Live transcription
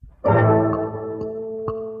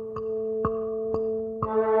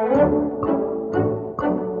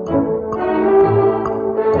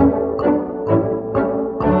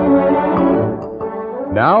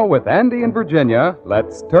with Andy and Virginia,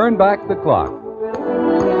 let's turn back the clock.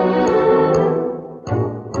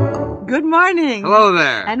 Good morning. Hello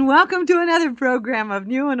there. And welcome to another program of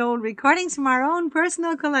new and old recordings from our own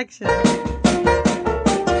personal collection.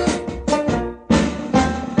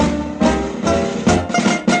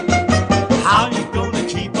 How you gonna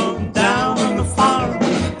keep them down on the farm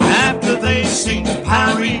after they sing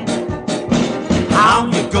Paris? How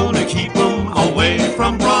you gonna keep them away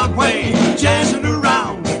from Broadway, jazzing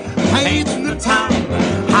around, painting the town?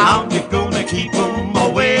 How you gonna keep them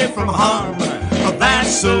away from harm?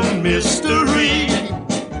 That's a mystery.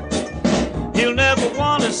 He'll never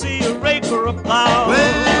want to see a rake or a plow.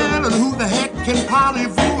 Well, and who the heck can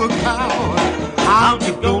parlez-vous a cow? How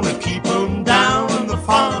you gonna keep them down on the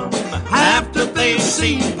farm after they've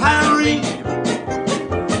seen Paris?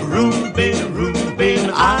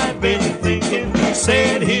 Reuben, I've been thinking,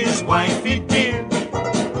 said his wife he did.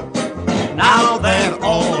 Now that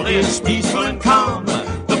all is peaceful and calm,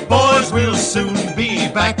 the boys will soon be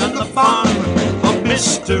back on the farm.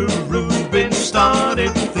 Mr. Reuben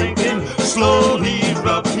started thinking, slowly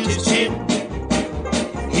rubbed his chin.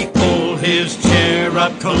 He pulled his chair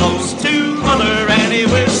up close to Mother and he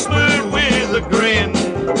whispered with a grin,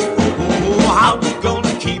 oh, how you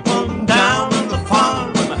gonna keep them down on the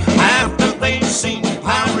farm after they've seen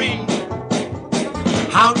Paris?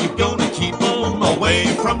 How you gonna keep them away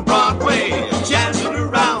from Broadway, jazzing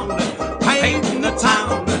around, painting the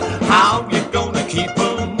town? How you gonna keep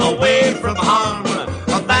them away from harm?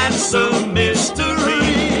 That's a mystery.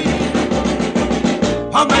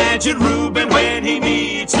 Imagine Reuben when he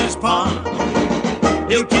meets his pa.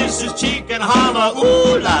 He'll kiss his cheek and holler,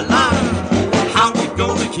 ooh la la. How you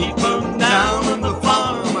gonna keep them down on the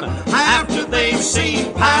farm after they've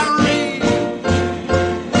seen Paris?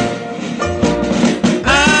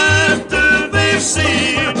 After they've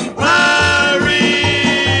seen Paris.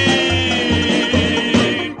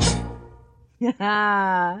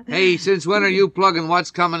 Hey, since when are you plugging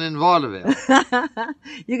What's Coming in Vaudeville?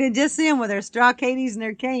 You can just see them with their straw caddies and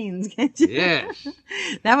their canes, can't you? Yes.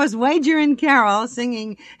 That was Wager and Carol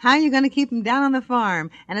singing How You Gonna Keep 'Em Down on the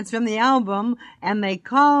Farm, and it's from the album, and they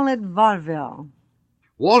call it Vaudeville.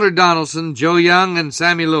 Walter Donaldson, Joe Young, and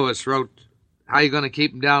Sammy Lewis wrote How You Gonna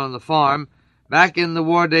Keep 'Em Down on the Farm back in the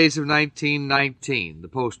war days of 1919, the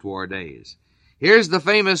post-war days. Here's the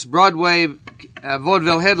famous Broadway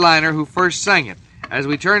vaudeville headliner who first sang it, as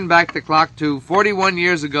we turn back the clock to 41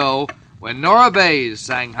 years ago when Nora Bayes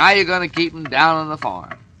sang How You Gonna Keep 'Em Down on the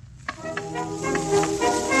Farm.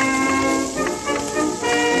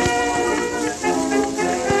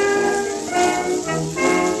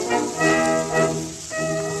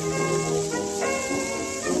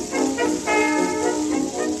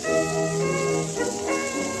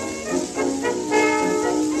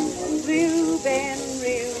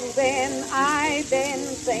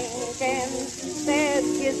 Said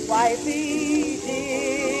his wifey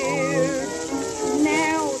dear,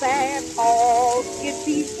 now that all is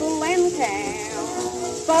peaceful and calm,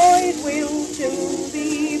 boys will soon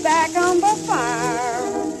be back on the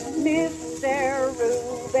farm. Mr.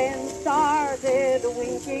 Reuben started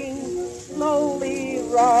winking, slowly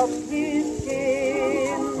rubbed his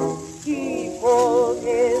chin. He pulled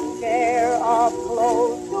his chair up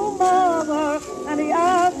close to Mother, and he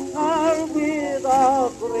asked her with a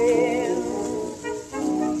grin,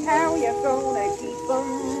 how you gonna keep them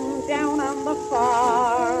down on the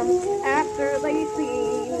farm after they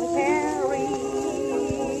seen Paris?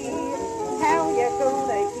 How you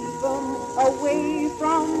gonna keep them away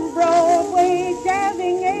from Broadway,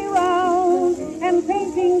 jazzing around and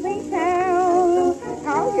painting the town?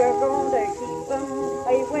 How you gonna keep them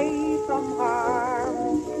away from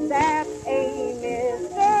harm? That's a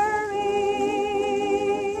mystery.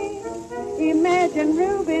 Imagine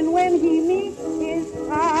Reuben when he meets his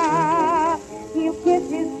pa. He'll kiss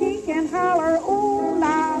his cheek and holler, ooh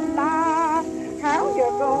la la. How you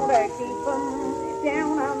gonna keep them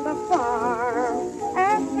down on the farm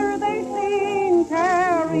after they sing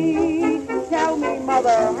Paris? Tell me,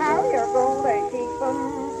 Mother, how you gonna keep them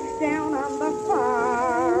down on the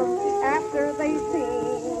farm after they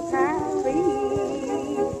sing Paris?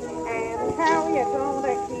 And how you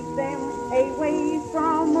gonna keep them away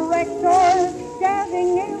from rectors,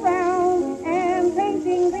 jazzing around and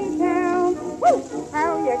painting the town? Woo!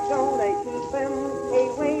 How you gonna keep them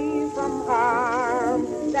away from harm?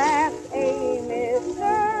 That's a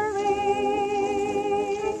mystery.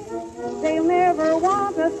 They'll never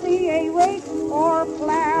want to see a rake or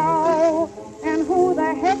plow.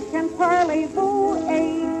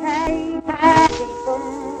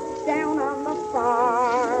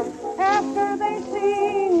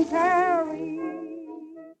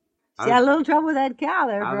 She had a little trouble with that cow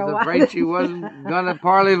there I for a was while. afraid she wasn't going to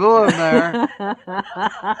parley-vous him there.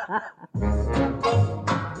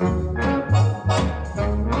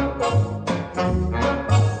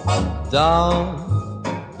 Down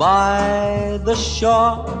by the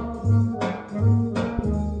shore,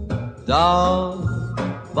 down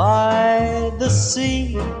by the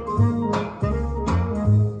sea,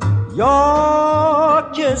 your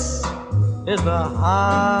kiss is the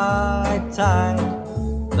high tide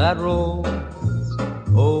that rolls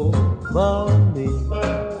over me.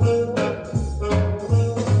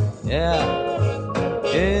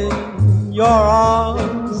 Yeah, in your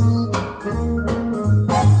arms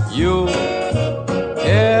you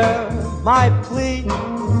hear my plea.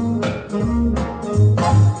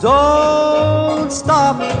 Don't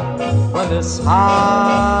stop when this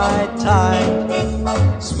high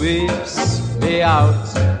tide sweeps me out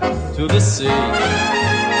to the sea.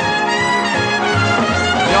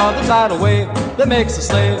 You're the tidal wave that makes a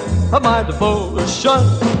slave of my devotion.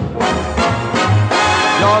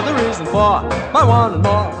 You're the reason for my one and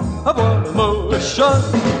more of one emotion.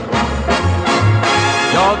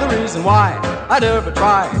 You're the reason why I'd ever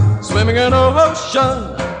try swimming in an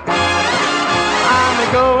ocean.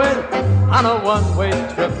 I'm going on a one-way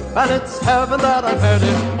trip, and it's heaven that I'm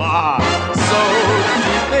headed for. So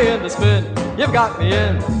keep me in the spin, you've got me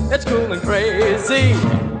in, it's cool and crazy.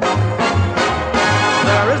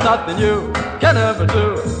 There is nothing you can ever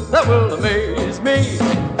do that will amaze me.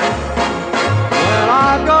 When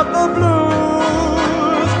I've got the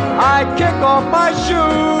blues, I kick off my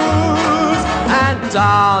shoes, and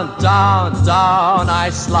down, down, down I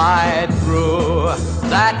slide through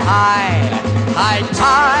that high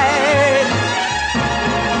tide.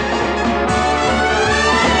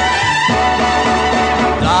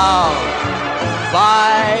 Down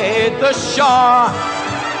by the shore,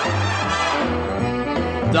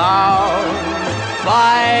 down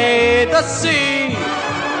by the sea.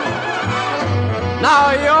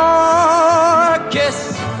 Now your kiss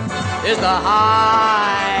is the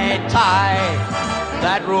high tide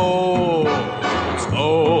that rolls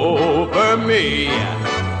over me.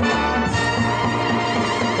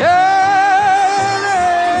 And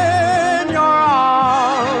in your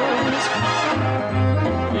arms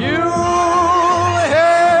you'll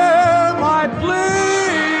hear my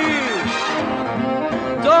plea.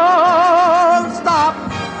 Don't stop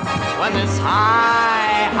when this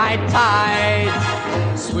high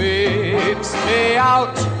tide sweeps me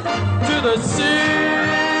out to the sea.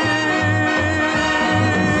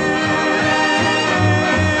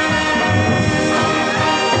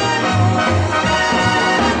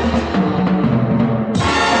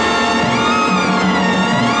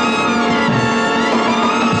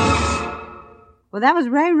 Well, that was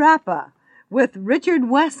Ray Rappa with Richard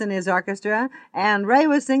West and his orchestra, and Ray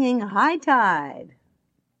was singing High Tide.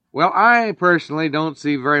 Well, I personally don't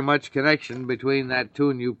see very much connection between that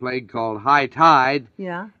tune you played called High Tide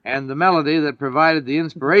Yeah. and the melody that provided the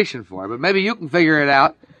inspiration for it. But maybe you can figure it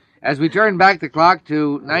out as we turn back the clock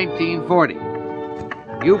to 1940.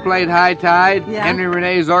 You played High Tide. Yeah. Henry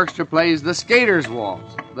Renee's orchestra plays The Skater's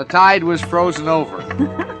Waltz. The tide was frozen over.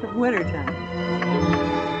 Wintertime.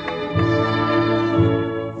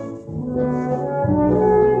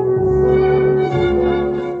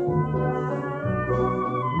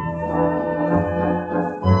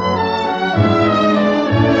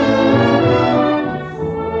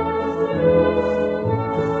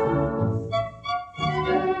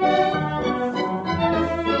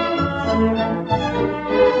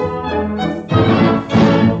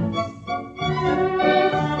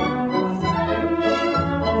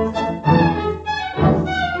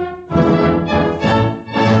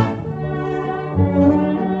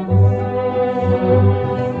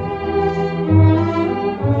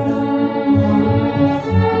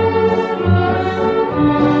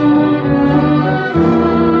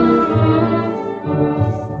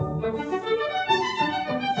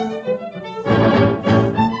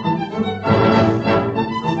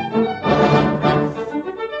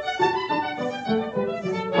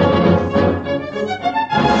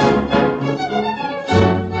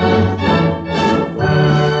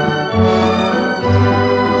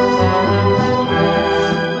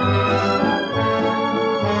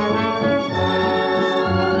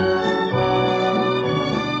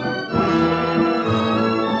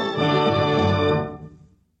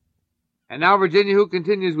 And now, Virginia, who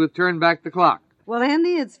continues with Turn Back the Clock? Well,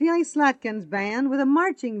 Andy, it's Felix Slatkin's band with a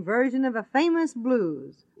marching version of a famous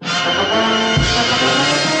blues.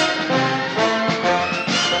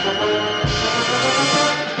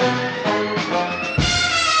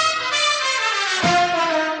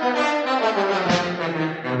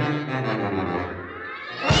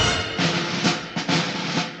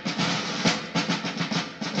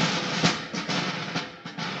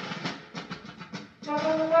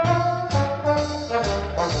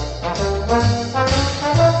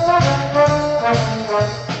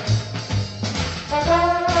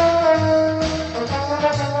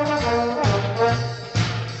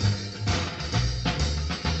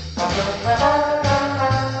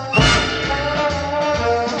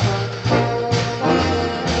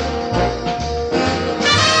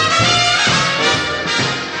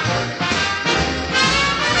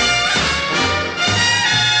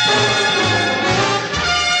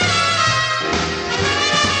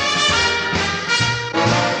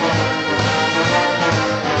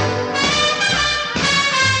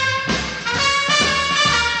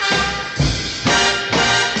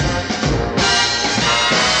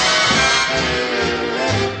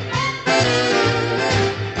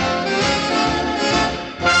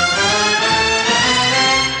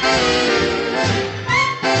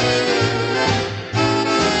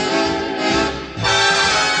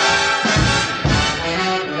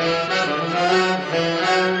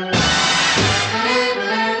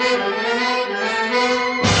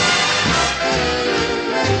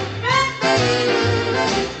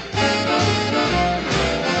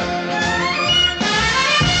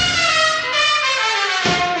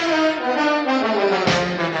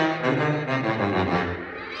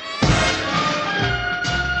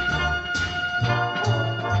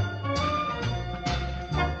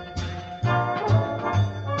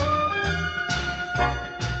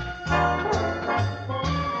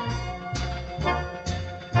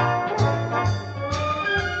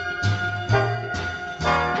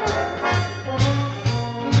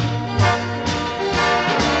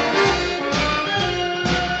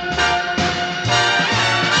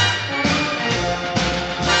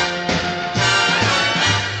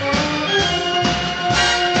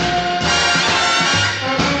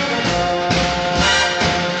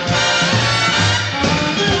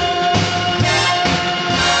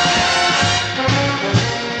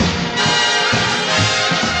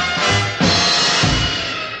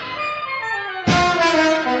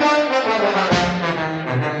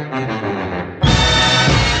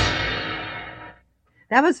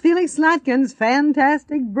 That was Felix Slotkin's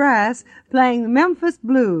fantastic brass playing the Memphis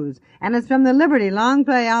Blues, and it's from the Liberty long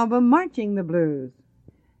play album Marching the Blues.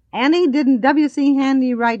 Annie, didn't W.C.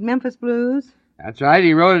 Handy write Memphis Blues? That's right,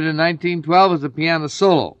 he wrote it in 1912 as a piano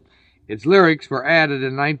solo. Its lyrics were added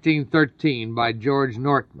in 1913 by George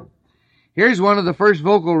Norton. Here's one of the first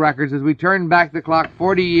vocal records as we turn back the clock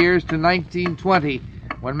 40 years to 1920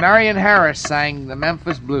 when Marion Harris sang the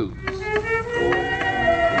Memphis Blues.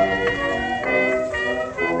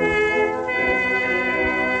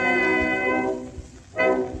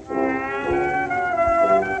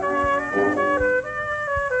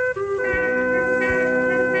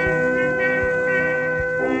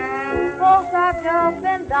 Up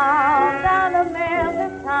and down to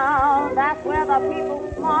Memphis town. That's where the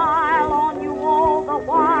people smile on you all the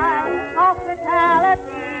while. Hospitality,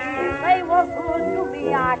 they were good to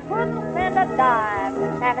me. I couldn't spend a dime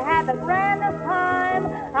and had the grandest time.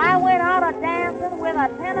 I went out a dancing with a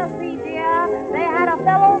Tennessee dear. They had a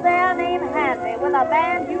fellow there named Handy with a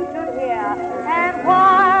band you should hear. And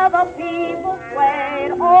while the people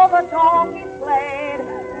swayed, all the donkeys played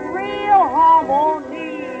real harmony.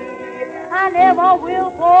 I never will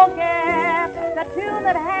forget the tune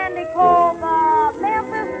that Handy called the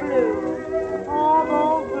Memphis Blues. All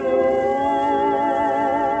those blues,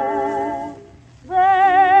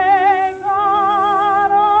 they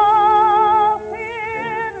got off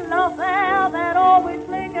in LaSalle that always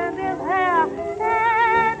slickened his hair,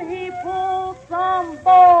 and he pulled some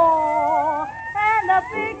ball, and the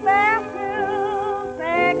big bass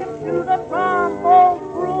second to the trombone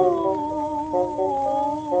groove.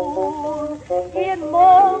 It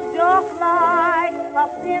moves just like a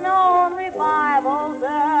pin on revival day.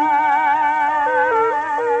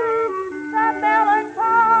 The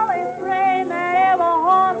melancholy strain that ever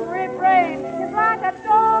haunts refrain is like a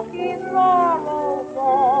donkey's sorrow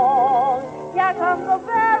song. Here comes the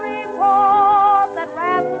very chord that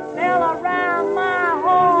wraps a spell around my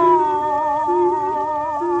heart.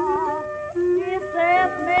 It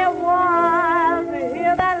sets me wild to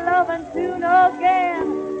hear that loving tune again.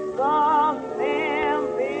 The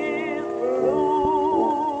Memphis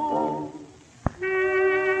Blues.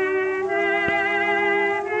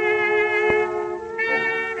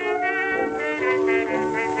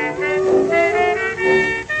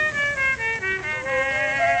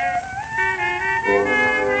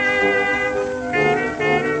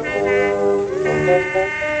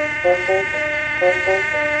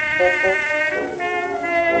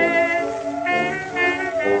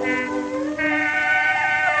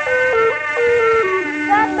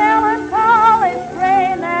 That melancholy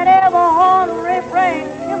strain that ever haunted refrain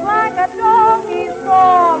is like a donkey's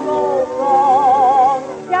sorrow song.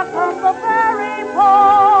 Here comes the very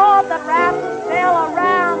chord that wraps a spell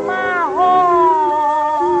around my heart.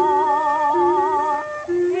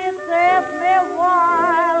 It sets me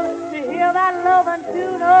wild to hear that loving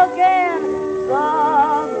tune again. The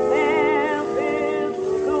Memphis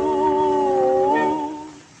Blues.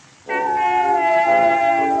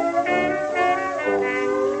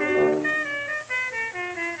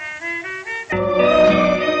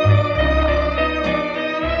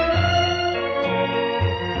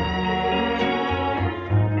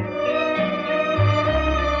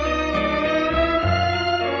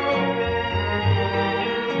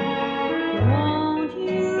 Won't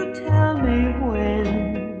you tell me when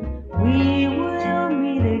we will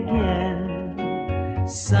meet again?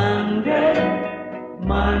 Sunday,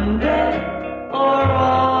 Monday, or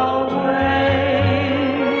always?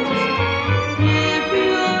 If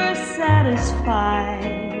you're satisfied,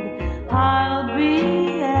 I'll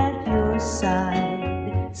be at your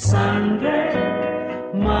side. Sunday,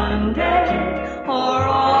 Monday, or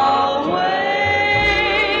always?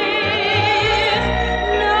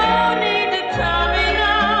 No need to tell me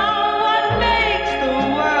now what makes the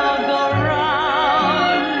world go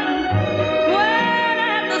round. When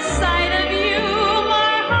at the sight of you,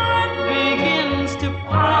 my heart begins to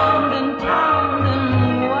pound and pound.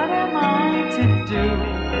 And what am I to do?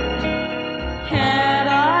 Can't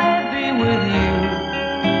I be with you?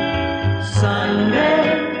 Sunday,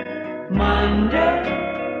 Monday,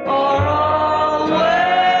 or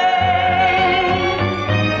always?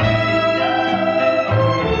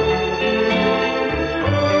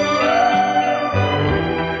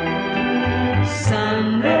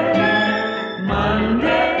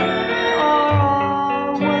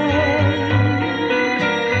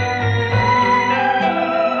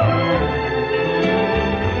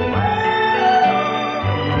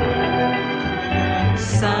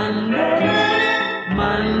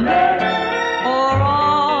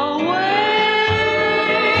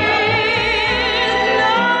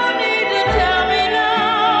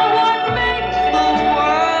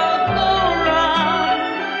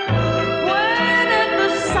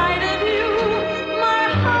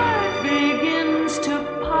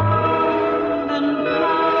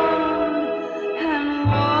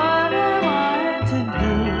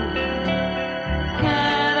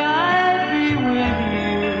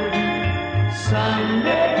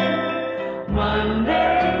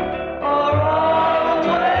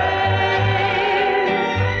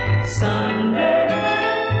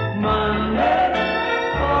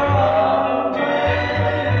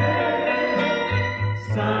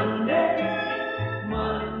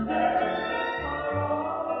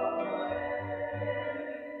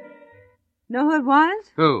 Know who it was?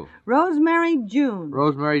 Who? Rosemary June.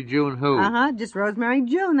 Rosemary June who? Just Rosemary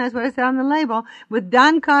June. That's what it said on the label. With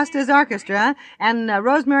Don Costa's orchestra, and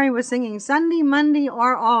Rosemary was singing Sunday, Monday,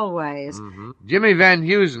 or Always. Jimmy Van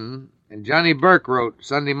Heusen and Johnny Burke wrote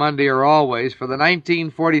Sunday, Monday, or Always for the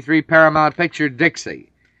 1943 Paramount picture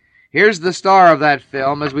Dixie. Here's the star of that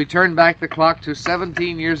film as we turn back the clock to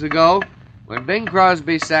 17 years ago when Bing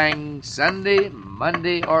Crosby sang Sunday,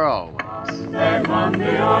 Monday, or Always.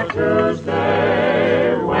 Monday or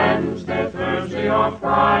Tuesday, Wednesday, Thursday or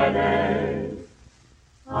Friday,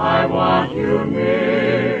 I want you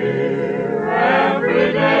near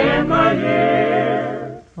every day in the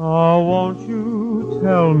year. Oh, won't you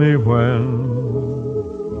tell me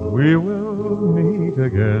when we will meet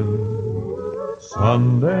again?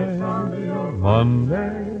 Sunday,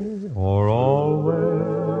 Monday, or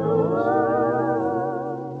always?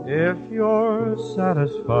 If you're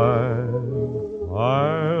satisfied,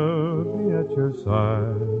 I'll be at your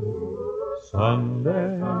side.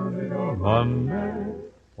 Sunday, Monday,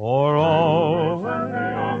 or always.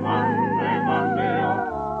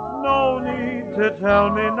 No need to tell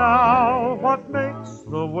me now what makes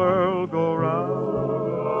the world go round.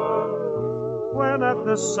 When at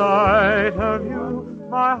the sight of you,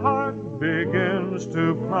 my heart begins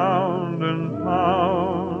to pound and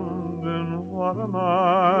pound. And what am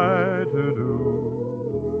I to do?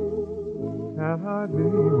 Can't I be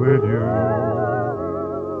with you?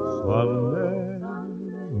 Sunday,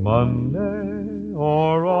 Monday,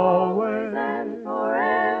 or always? And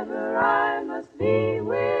forever I must be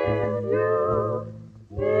with you,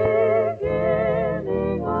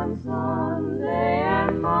 beginning on Sunday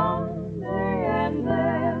and Monday and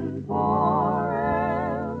then forever.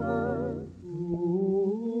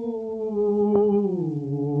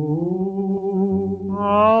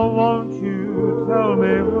 Oh, won't you tell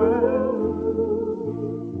me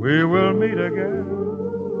when we will meet again?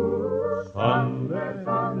 Sunday,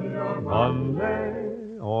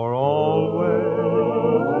 Monday, or always?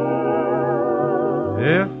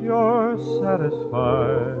 If you're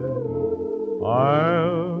satisfied,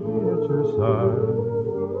 I'll be at your side.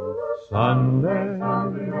 Sunday,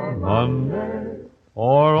 Monday,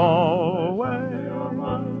 or always?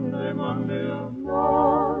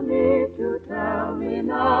 No need to tell me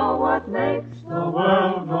now what makes the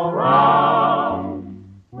world go round.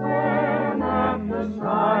 When at the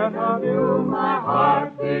sight of you my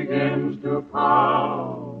heart begins to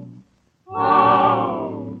pound,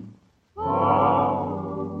 pound,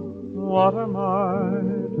 pound. What am I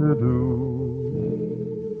to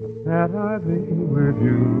do? Can't I be with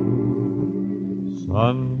you?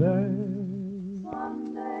 Sunday,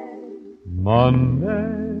 Sunday,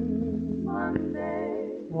 Monday, Monday,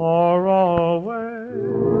 or always?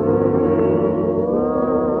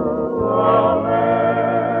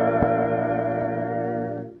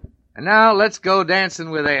 And now let's go dancing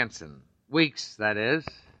with Anson. Weeks, that is.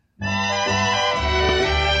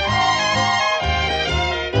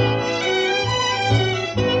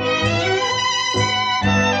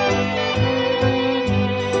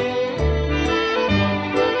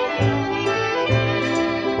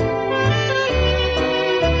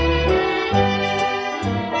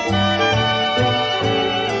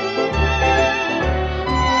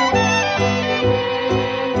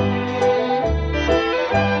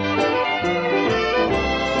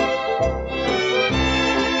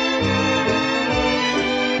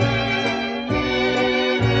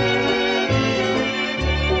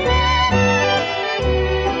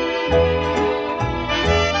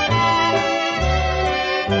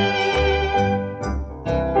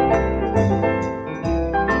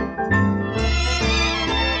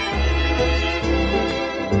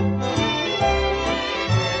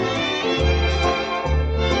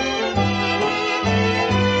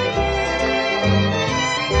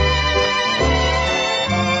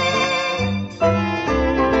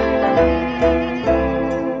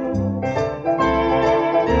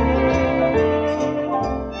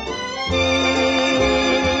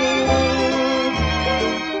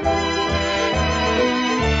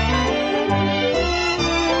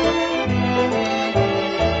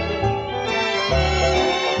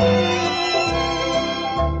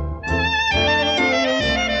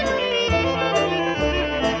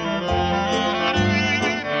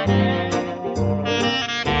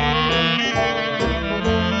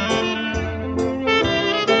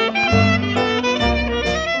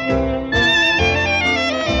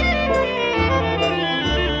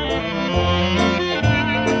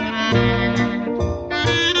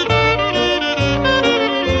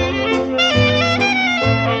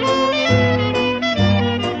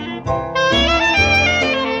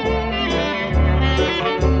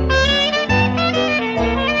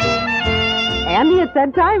 it's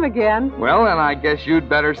that time again. Well, then I guess you'd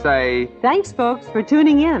better say... Thanks, folks, for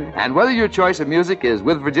tuning in. And whether your choice of music is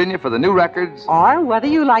with Virginia for the new records... Or whether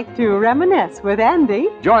you like to reminisce with Andy...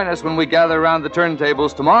 Join us when we gather around the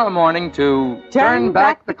turntables tomorrow morning to... Turn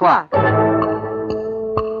Back the Clock.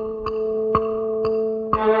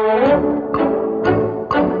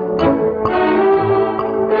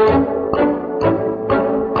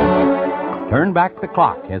 Turn Back the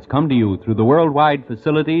Clock has come to you through the worldwide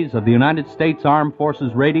facilities of the United States Armed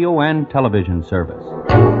Forces Radio and Television Service.